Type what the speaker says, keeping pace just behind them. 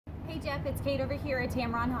Hey Jeff, it's Kate over here at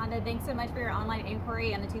Tameron Honda. Thanks so much for your online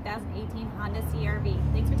inquiry on the 2018 Honda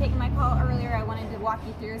CRV. Thanks for taking my call earlier. I wanted to walk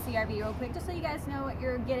you through a CRV real quick just so you guys know what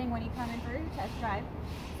you're getting when you come in for your test drive.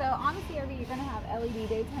 So on the CRV, you're going to have LED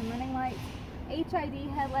daytime running lights, HID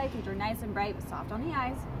headlights, which are nice and bright but soft on the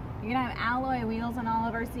eyes. You're going to have alloy wheels on all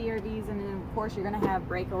of our CRVs, and then of course you're going to have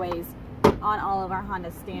breakaways on all of our Honda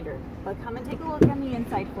standard. But come and take a look on the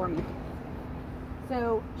inside for me.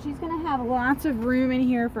 So she's going to have lots of room in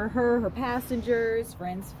here for her passengers,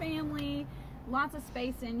 friends, family, lots of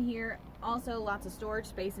space in here. Also lots of storage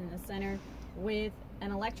space in the center with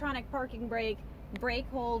an electronic parking brake, brake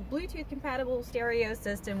hold, Bluetooth compatible stereo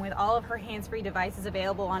system with all of her hands-free devices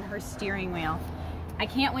available on her steering wheel. I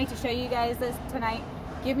can't wait to show you guys this tonight.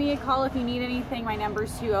 Give me a call if you need anything. My number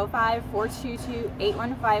is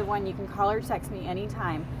 205-422-8151. You can call or text me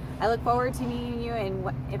anytime. I look forward to meeting you, and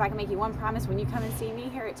if I can make you one promise, when you come and see me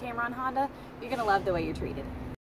here at Tameron Honda, you're going to love the way you're treated.